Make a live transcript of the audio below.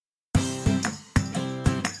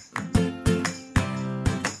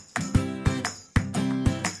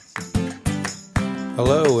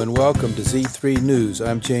Hello and welcome to Z3 News.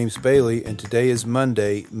 I'm James Bailey and today is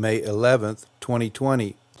Monday, May 11th,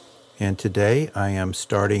 2020. And today I am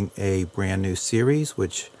starting a brand new series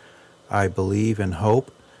which I believe and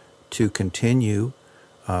hope to continue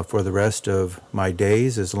for the rest of my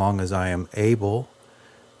days as long as I am able.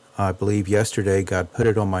 I believe yesterday God put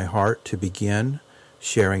it on my heart to begin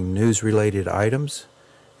sharing news-related items,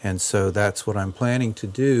 and so that's what I'm planning to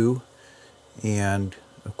do. And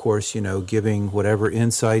of course, giving whatever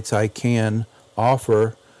insights I can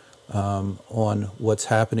offer on what's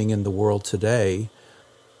happening in the world today.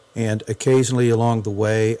 And occasionally along the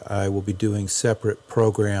way, I will be doing separate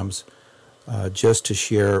programs just to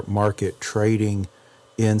share market trading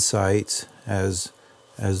insights as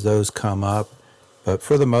those come up. But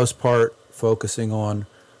for the most part, focusing on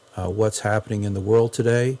what's happening in the world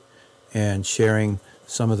today and sharing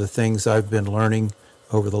some of the things I've been learning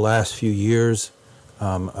over the last few years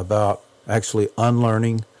about actually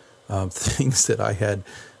unlearning things that I had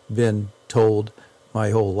been told my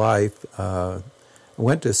whole life. I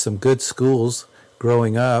went to some good schools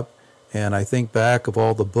growing up, and I think back of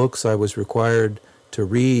all the books I was required to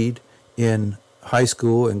read in high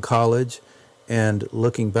school and college, and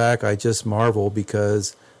looking back, I just marvel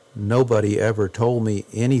because nobody ever told me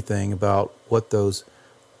anything about what those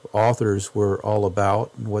authors were all about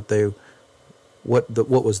and what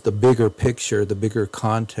was the bigger picture, the bigger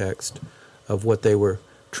context of what they were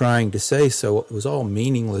trying to say. So it was all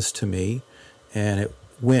meaningless to me, and it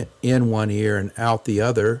went in one ear and out the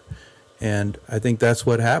other. And I think that's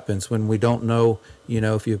what happens when we don't know,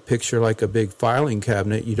 if you picture like a big filing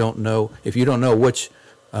cabinet, if you don't know which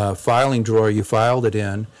filing drawer you filed it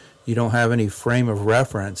in, you don't have any frame of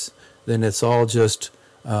reference, then it's all just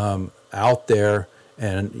out there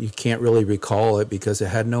and you can't really recall it because it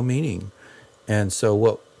had no meaning. And so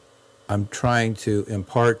what I'm trying to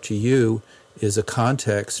impart to you is a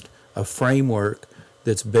context, a framework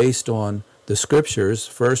that's based on the scriptures,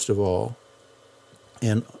 first of all,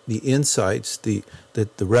 and the insights, the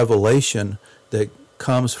revelation that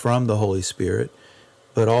comes from the Holy Spirit,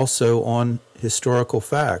 but also on historical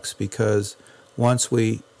facts, because once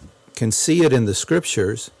we can see it in the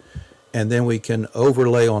scriptures, and then we can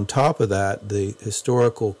overlay on top of that the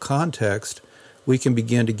historical context, we can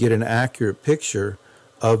begin to get an accurate picture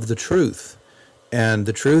of the truth. And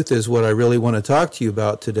the truth is what I really want to talk to you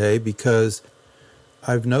about today, because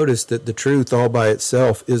I've noticed that the truth all by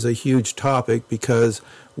itself is a huge topic, because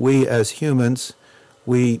we as humans,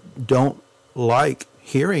 we don't like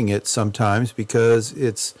hearing it sometimes because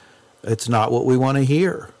it's not what we want to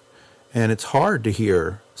hear. And it's hard to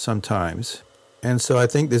hear sometimes. And so I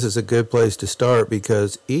think this is a good place to start,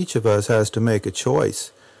 because each of us has to make a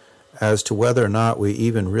choice as to whether or not we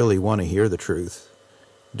even really want to hear the truth.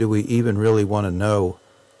 Do we even really want to know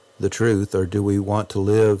the truth, or do we want to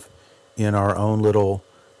live in our own little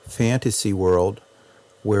fantasy world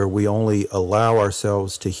where we only allow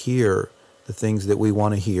ourselves to hear the things that we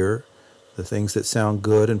want to hear, the things that sound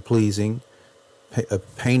good and pleasing,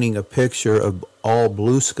 painting a picture of all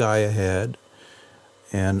blue sky ahead?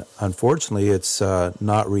 And unfortunately, it's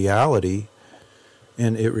not reality.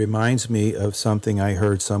 And it reminds me of something I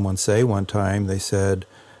heard someone say one time. They said,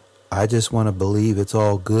 "I just want to believe it's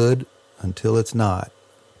all good until it's not."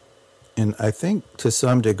 And I think to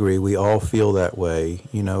some degree we all feel that way.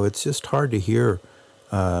 It's just hard to hear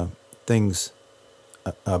things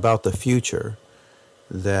about the future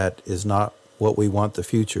that is not what we want the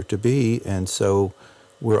future to be. And so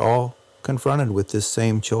we're all confronted with this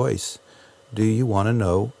same choice. Do you want to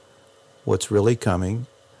know what's really coming,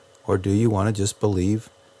 or do you want to just believe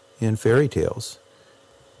in fairy tales?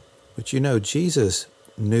 But Jesus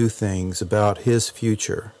knew things about his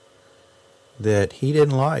future that he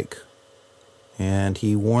didn't like. And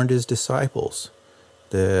he warned his disciples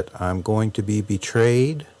that I'm going to be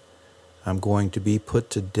betrayed, I'm going to be put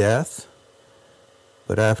to death,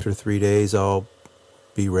 but after 3 days I'll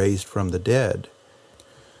be raised from the dead.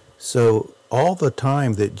 So all the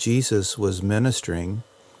time that Jesus was ministering,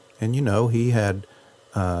 and he had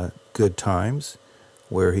good times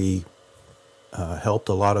where he helped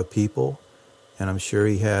a lot of people, and I'm sure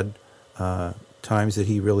he had times that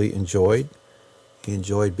he really enjoyed. He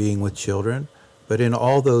enjoyed being with children. But in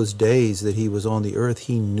all those days that he was on the earth,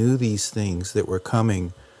 he knew these things that were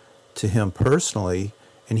coming to him personally,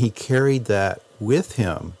 and he carried that with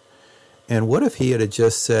him. And what if he had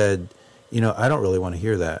just said, I don't really want to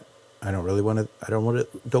hear that. I don't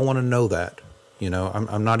want to know that.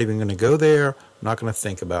 I'm not even going to go there. I'm not going to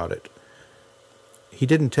think about it. He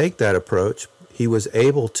didn't take that approach. He was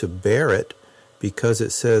able to bear it because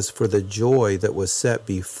it says, for the joy that was set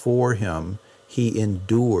before him, he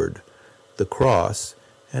endured the cross,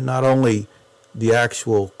 and not only the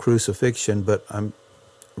actual crucifixion, but I'm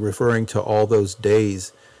referring to all those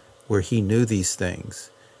days where he knew these things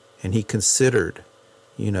and he considered,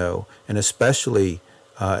 and especially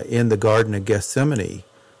in the Garden of Gethsemane,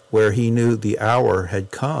 where he knew the hour had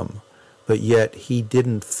come, but yet he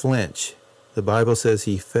didn't flinch. The Bible says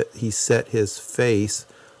he set his face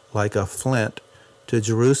like a flint to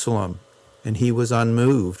Jerusalem, and he was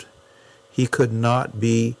unmoved. He could not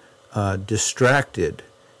be distracted.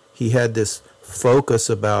 He had this focus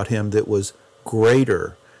about him that was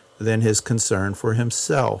greater than his concern for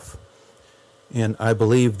himself. And I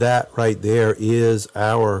believe that right there is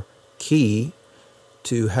our key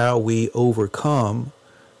to how we overcome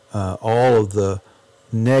all of the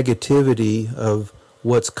negativity of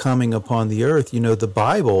what's coming upon the earth. The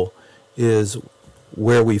Bible is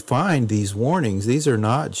where we find these warnings. These are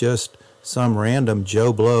not just some random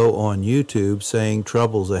Joe Blow on YouTube saying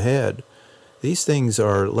trouble's ahead. These things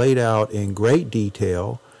are laid out in great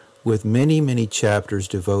detail with many, many chapters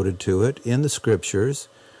devoted to it in the scriptures,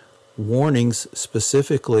 warnings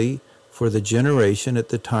specifically for the generation at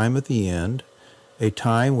the time of the end, a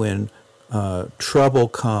time when trouble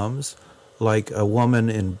comes like a woman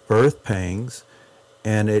in birth pangs,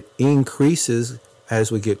 and it increases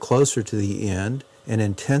as we get closer to the end and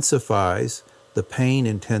intensifies, the pain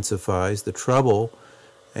intensifies, the trouble,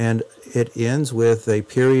 and it ends with a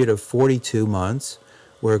period of 42 months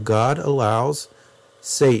where God allows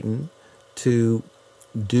Satan to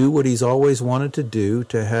do what he's always wanted to do,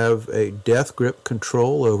 to have a death grip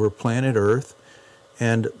control over planet Earth.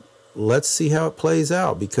 And let's see how it plays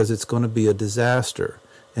out, because it's going to be a disaster,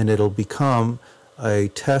 and it'll become a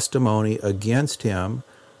testimony against him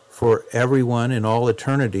for everyone in all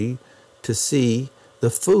eternity to see the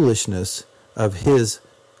foolishness of his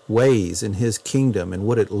ways and his kingdom and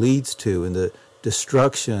what it leads to, and the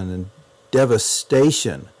destruction and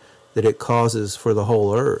devastation that it causes for the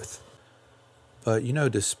whole earth. But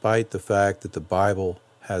despite the fact that the Bible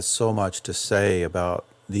has so much to say about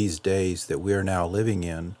these days that we are now living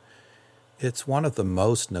in, it's one of the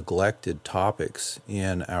most neglected topics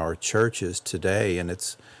in our churches today, and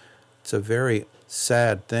it's a very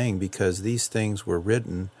sad thing, because these things were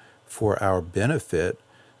written for our benefit,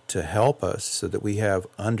 to help us so that we have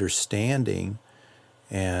understanding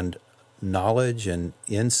and knowledge and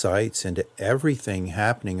insights into everything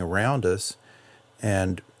happening around us.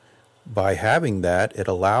 And by having that, it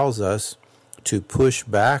allows us to push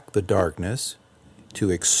back the darkness, to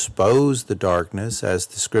expose the darkness as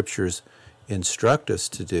the scriptures instruct us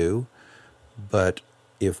to do. But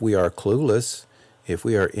if we are clueless, if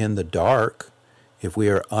we are in the dark, if we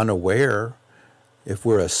are unaware, if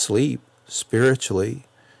we're asleep spiritually,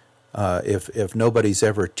 if nobody's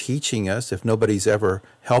ever teaching us, if nobody's ever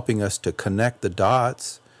helping us to connect the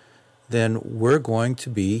dots, then we're going to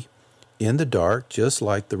be in the dark just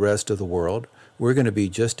like the rest of the world. We're going to be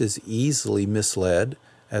just as easily misled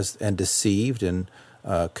and deceived and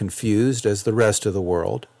confused as the rest of the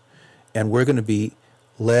world. And we're going to be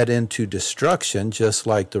led into destruction just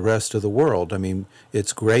like the rest of the world. I mean,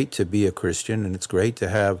 it's great to be a Christian, and it's great to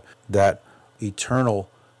have that eternal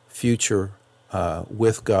future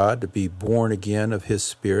with God, to be born again of His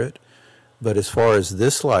Spirit. But as far as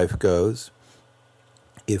this life goes,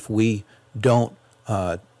 if we don't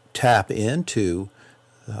tap into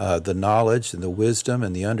the knowledge and the wisdom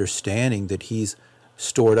and the understanding that He's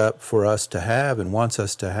stored up for us to have and wants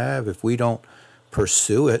us to have, if we don't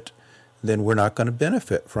pursue it, then we're not going to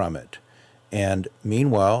benefit from it. And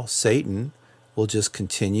meanwhile, Satan will just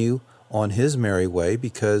continue on his merry way,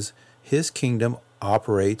 because his kingdom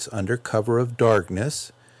operates under cover of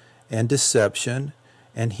darkness and deception,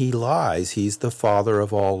 and he lies. He's the father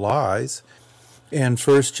of all lies. And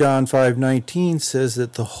 1 John 5:19 says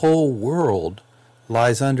that the whole world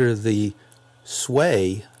lies under the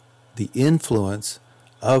sway, the influence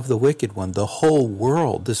of the wicked one. The whole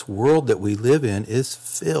world, this world that we live in, is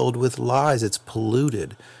filled with lies. It's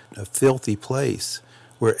polluted, a filthy place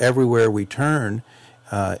where everywhere we turn,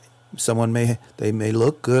 they may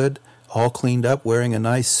look good, all cleaned up, wearing a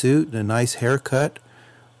nice suit and a nice haircut,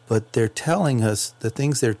 but they're telling us, the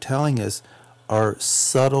things they're telling us are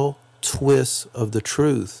subtle twists of the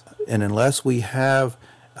truth. And unless we have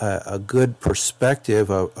a good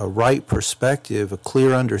perspective, a right perspective, a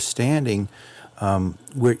clear understanding,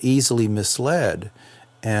 we're easily misled.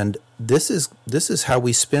 And this is how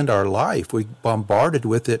we spend our life. We're bombarded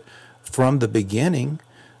with it from the beginning.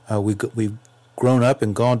 We've grown up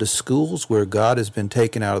and gone to schools where God has been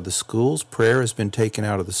taken out of the schools, prayer has been taken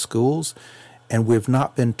out of the schools, and we've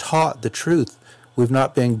not been taught the truth. We've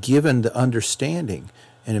not been given the understanding.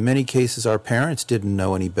 And in many cases, our parents didn't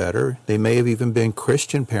know any better. They may have even been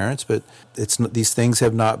Christian parents, but these things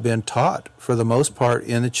have not been taught for the most part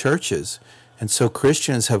in the churches. And so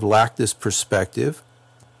Christians have lacked this perspective.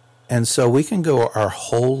 And so we can go our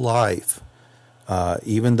whole life,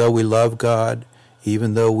 even though we love God,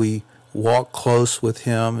 even though we walk close with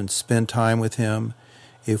Him and spend time with Him,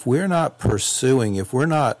 if we're not pursuing, if we're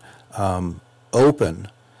not open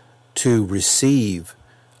to receive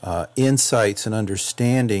insights and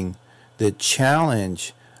understanding that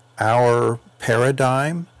challenge our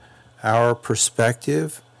paradigm, our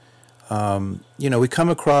perspective. We come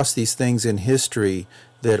across these things in history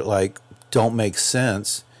that don't make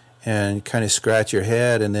sense and kind of scratch your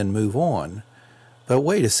head and then move on. But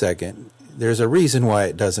wait a second, there's a reason why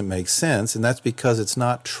it doesn't make sense, and that's because it's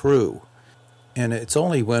not true. And it's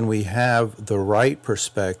only when we have the right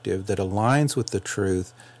perspective that aligns with the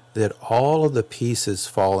truth that all of the pieces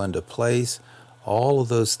fall into place. All of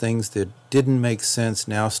those things that didn't make sense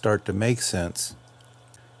now start to make sense.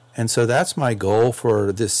 And so that's my goal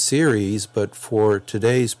for this series, but for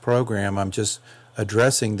today's program, I'm just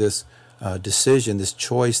addressing this decision, this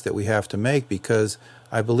choice that we have to make, because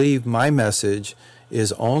I believe my message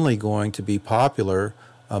is only going to be popular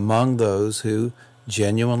among those who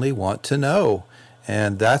genuinely want to know.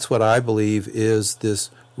 And that's what I believe is this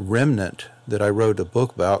remnant that I wrote a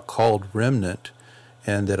book about called Remnant,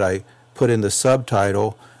 and that I put in the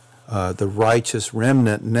subtitle, The Righteous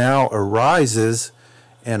Remnant Now Arises.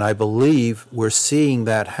 And I believe we're seeing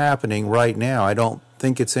that happening right now. I don't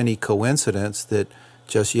think it's any coincidence that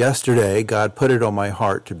just yesterday God put it on my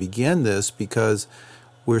heart to begin this, because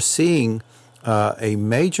we're seeing a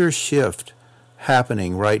major shift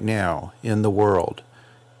happening right now in the world.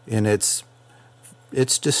 And it's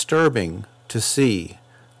disturbing to see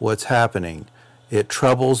what's happening. It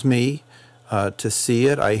troubles me to see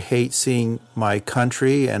it. I hate seeing my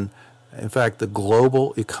country and, in fact, the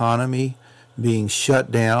global economy being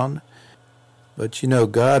shut down. But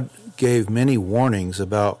God gave many warnings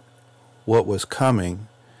about what was coming.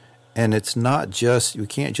 And it's not just, we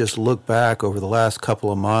can't just look back over the last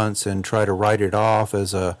couple of months and try to write it off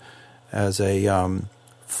as a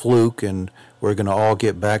fluke and we're going to all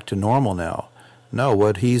get back to normal now. No,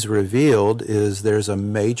 what He's revealed is there's a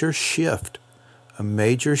major shift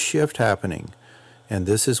happening. And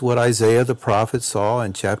this is what Isaiah the prophet saw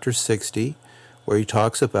in chapter 60, where he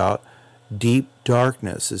talks about deep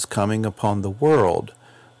darkness is coming upon the world.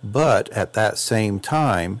 But at that same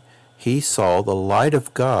time, he saw the light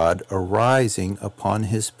of God arising upon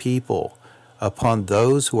His people, upon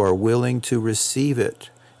those who are willing to receive it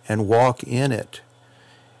and walk in it.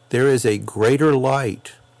 There is a greater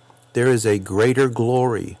light. There is a greater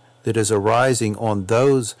glory that is arising on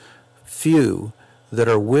those few that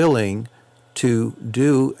are willing to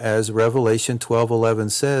do as Revelation 12:11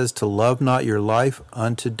 says, to love not your life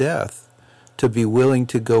unto death, to be willing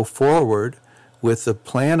to go forward with the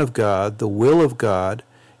plan of God, the will of God,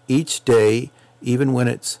 each day, even when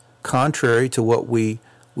it's contrary to what we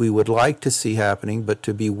would like to see happening, but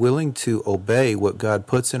to be willing to obey what God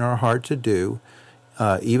puts in our heart to do,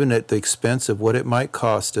 even at the expense of what it might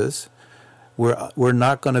cost us. We're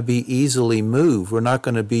not going to be easily moved. We're not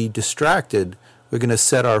going to be distracted. We're going to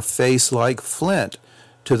set our face like flint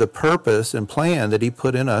to the purpose and plan that He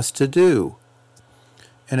put in us to do.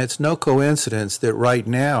 And it's no coincidence that right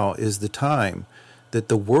now is the time that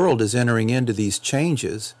the world is entering into these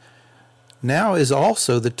changes. Now is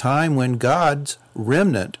also the time when God's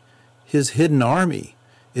remnant, His hidden army,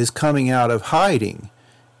 is coming out of hiding.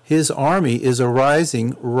 His army is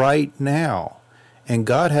arising right now. And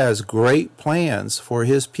God has great plans for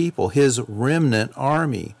His people, His remnant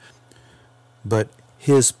army. But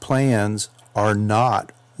His plans are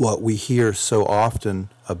not what we hear so often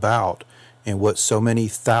about, and what so many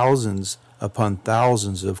thousands upon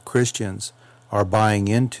thousands of Christians are buying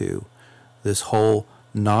into. This whole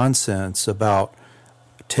nonsense about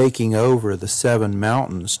taking over the 7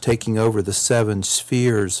 mountains, taking over the 7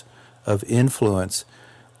 spheres of influence,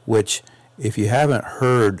 which, if you haven't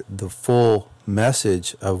heard the full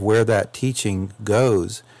message of where that teaching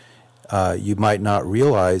goes, you might not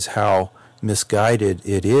realize how misguided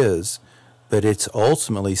it is. But it's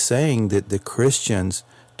ultimately saying that the Christians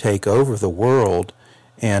take over the world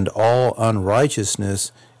and all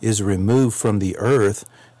unrighteousness is removed from the earth,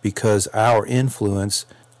 because our influence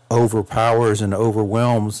overpowers and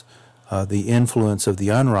overwhelms the influence of the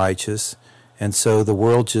unrighteous. And so the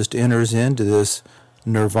world just enters into this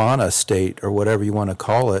nirvana state, or whatever you want to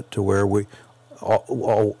call it, to where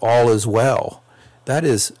all is well. That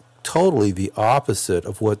is totally the opposite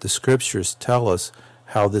of what the Scriptures tell us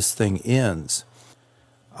how this thing ends.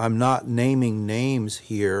 I'm not naming names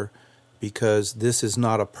here because this is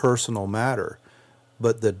not a personal matter,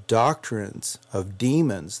 but the doctrines of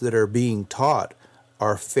demons that are being taught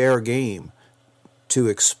are fair game to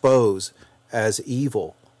expose as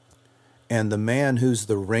evil. And the man who's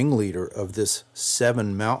the ringleader of this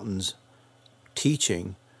Seven Mountains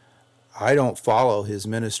teaching, I don't follow his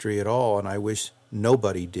ministry at all, and I wish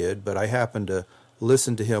nobody did, but I happened to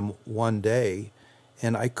listen to him one day,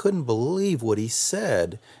 and I couldn't believe what he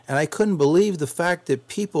said, and I couldn't believe the fact that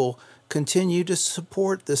people continue to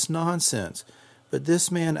support this nonsense. But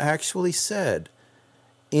this man actually said,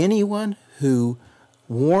 anyone who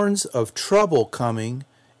warns of trouble coming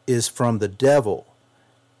is from the devil,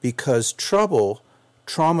 because trouble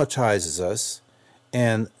traumatizes us,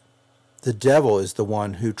 and the devil is the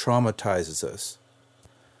one who traumatizes us.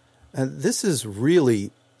 And this is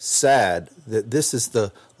really sad that this is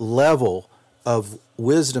the level of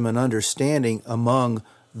wisdom and understanding among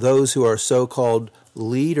those who are so-called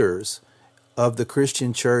leaders of the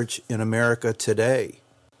Christian church in America today.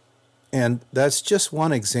 And that's just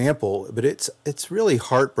one example, but it's really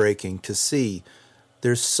heartbreaking to see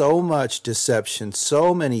there's so much deception,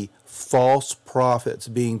 so many false prophets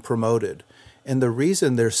being promoted. And the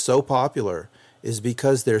reason they're so popular is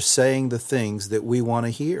because they're saying the things that we want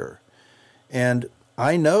to hear. And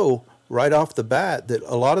I know right off the bat that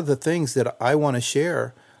a lot of the things that I want to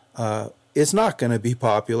share is not going to be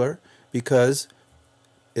popular because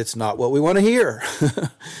it's not what we want to hear.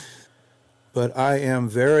 But I am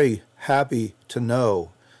very happy to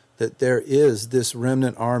know that there is this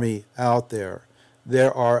remnant army out there.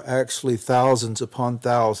 There are actually thousands upon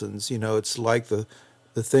thousands. You know, it's like the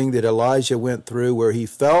thing that Elijah went through where he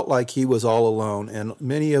felt like he was all alone. And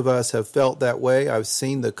many of us have felt that way. I've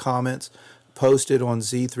seen the comments posted on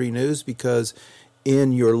Z3 News because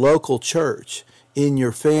in your local church, in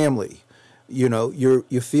your family, you know,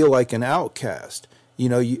 you feel like an outcast. You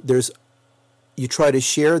know, you try to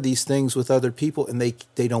share these things with other people and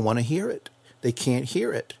they don't want to hear it. They can't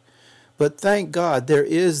hear it. But thank God there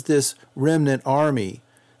is this remnant army,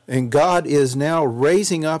 and God is now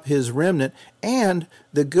raising up his remnant. And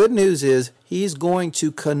the good news is he's going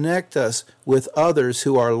to connect us with others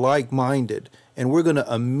who are like-minded. And we're going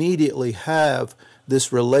to immediately have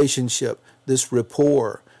this relationship, this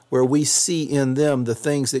rapport, where we see in them the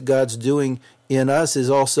things that God's doing in us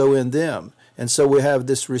is also in them. And so we have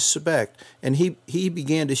this respect. And he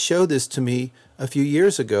began to show this to me a few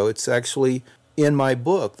years ago. It's actually in my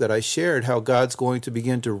book that I shared how God's going to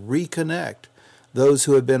begin to reconnect those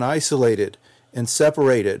who have been isolated and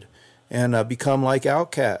separated and become like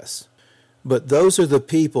outcasts. But those are the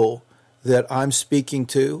people that I'm speaking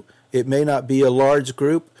to. It may not be a large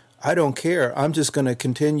group. I don't care. I'm just going to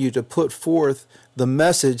continue to put forth the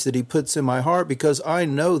message that he puts in my heart because I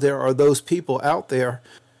know there are those people out there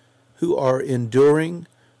who are enduring,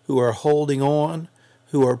 who are holding on,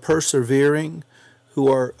 who are persevering, who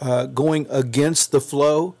are going against the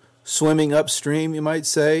flow, swimming upstream, you might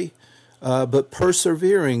say, but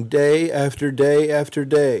persevering day after day after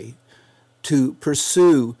day to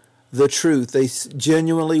pursue the truth. They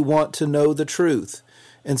genuinely want to know the truth.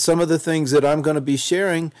 And some of the things that I'm going to be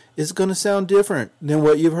sharing is going to sound different than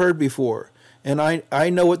what you've heard before. And I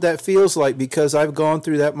know what that feels like because I've gone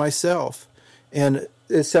through that myself. And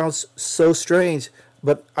it sounds so strange,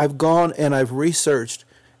 but I've gone and I've researched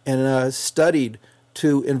and studied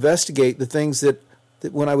to investigate the things that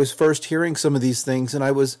when I was first hearing some of these things, and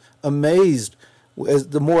I was amazed. As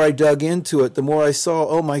the more I dug into it, the more I saw,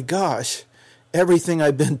 oh my gosh, everything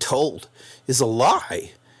I've been told is a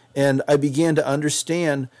lie. And I began to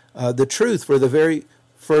understand the truth for the very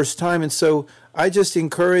first time. And so I just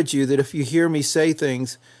encourage you that if you hear me say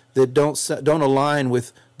things that don't align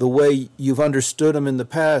with the way you've understood them in the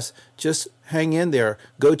past, just hang in there.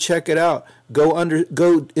 Go check it out.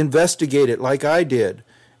 Go investigate it like I did.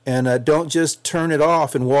 And don't just turn it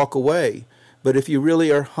off and walk away. But if you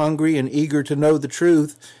really are hungry and eager to know the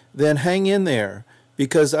truth, then hang in there.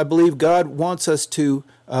 Because I believe God wants us to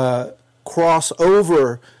cross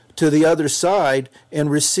over to the other side and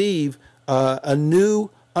receive a new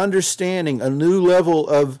understanding, a new level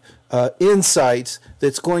of insights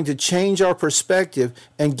that's going to change our perspective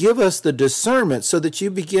and give us the discernment so that you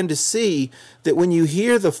begin to see that when you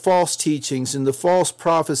hear the false teachings and the false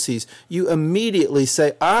prophecies, you immediately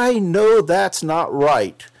say, I know that's not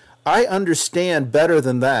right. I understand better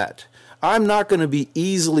than that. I'm not going to be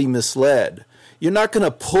easily misled. You're not going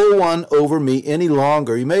to pull one over me any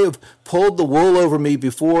longer. You may have pulled the wool over me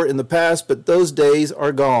before in the past, but those days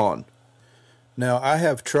are gone. Now, I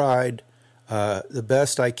have tried the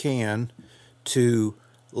best I can to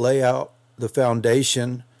lay out the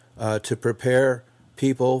foundation to prepare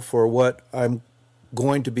people for what I'm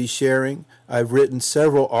going to be sharing. I've written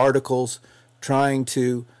several articles trying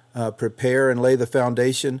to prepare and lay the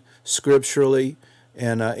foundation scripturally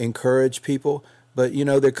and encourage people. But,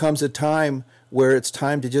 there comes a time where it's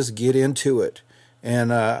time to just get into it.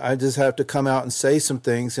 And I just have to come out and say some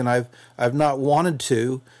things. And I've not wanted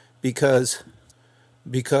to because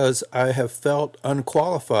I have felt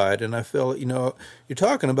unqualified. And I feel, you're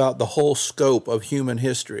talking about the whole scope of human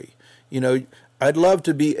history. I'd love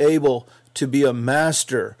to be able to be a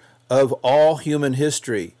master of all human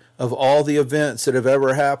history, of all the events that have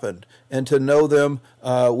ever happened, and to know them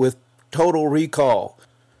with total recall.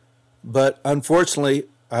 But unfortunately,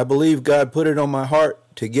 I believe God put it on my heart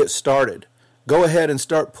to get started. Go ahead and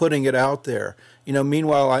start putting it out there.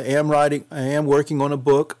 Meanwhile, I am working on a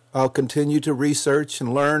book. I'll continue to research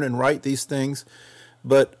and learn and write these things.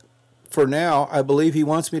 But for now, I believe He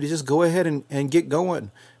wants me to just go ahead and get going,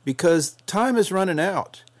 because time is running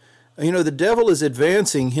out. The devil is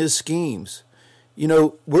advancing his schemes.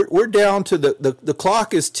 We're down to the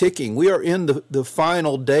clock is ticking. We are in the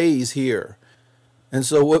final days here. And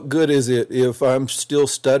so what good is it if I'm still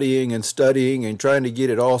studying and trying to get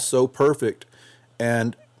it all so perfect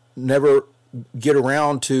and never get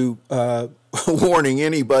around to warning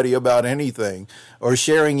anybody about anything or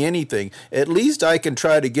sharing anything? At least I can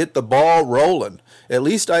try to get the ball rolling. At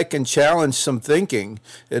least I can challenge some thinking.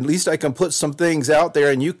 At least I can put some things out there,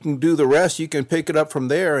 and you can do the rest. You can pick it up from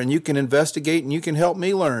there, and you can investigate, and you can help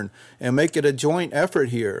me learn and make it a joint effort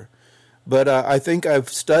here. But I think I've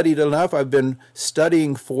studied enough. I've been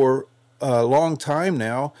studying for a long time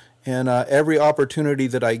now, and every opportunity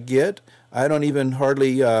that I get, I don't even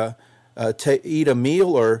hardly eat a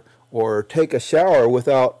meal or take a shower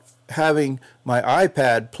without having my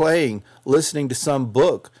iPad playing, listening to some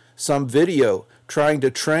book, some video, trying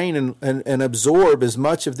to train and absorb as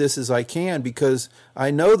much of this as I can, because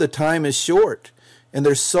I know the time is short and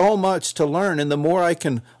there's so much to learn. And the more I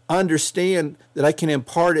can understand, that I can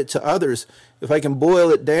impart it to others, if I can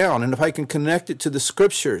boil it down and if I can connect it to the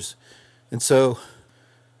scriptures. And so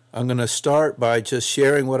I'm going to start by just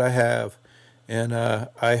sharing what I have. And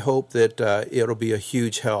I hope that it'll be a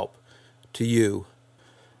huge help to you.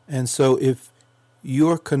 And so if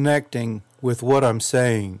you're connecting with what I'm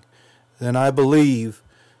saying, then I believe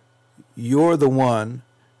you're the one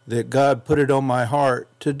that God put it on my heart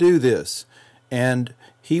to do this. And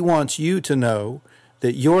He wants you to know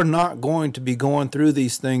that you're not going to be going through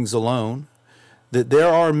these things alone, that there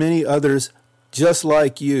are many others just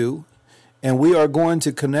like you, and we are going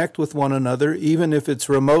to connect with one another, even if it's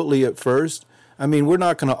remotely at first. I mean, we're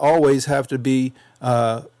not going to always have to be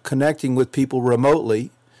connecting with people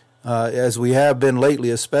remotely, as we have been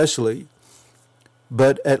lately especially.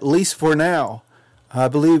 But at least for now, I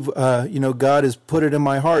believe, God has put it in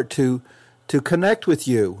my heart to connect with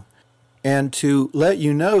you and to let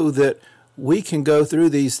you know that we can go through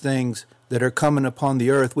these things that are coming upon the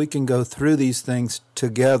earth. We can go through these things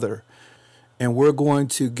together, and we're going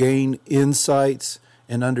to gain insights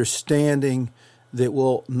and understanding that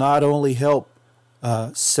will not only help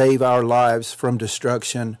save our lives from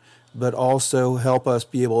destruction, but also help us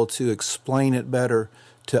be able to explain it better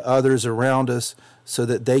to others around us so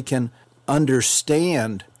that they can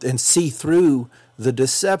understand and see through the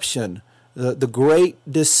deception, the great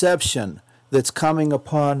deception that's coming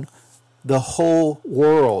upon the whole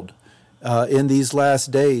world in these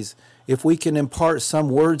last days. If we can impart some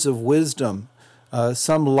words of wisdom,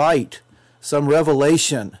 some light, some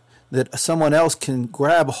revelation, that someone else can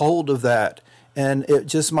grab hold of that, and it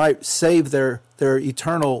just might save their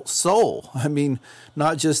eternal soul. I mean,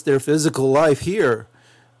 not just their physical life here,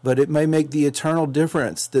 but it may make the eternal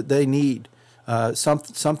difference that they need,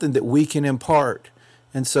 something that we can impart.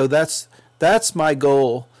 And so that's my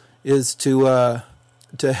goal, is to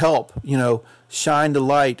help, shine the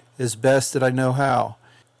light as best that I know how.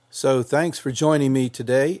 So thanks for joining me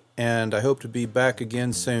today, and I hope to be back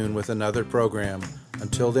again soon with another program.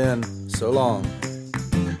 Until then, so long.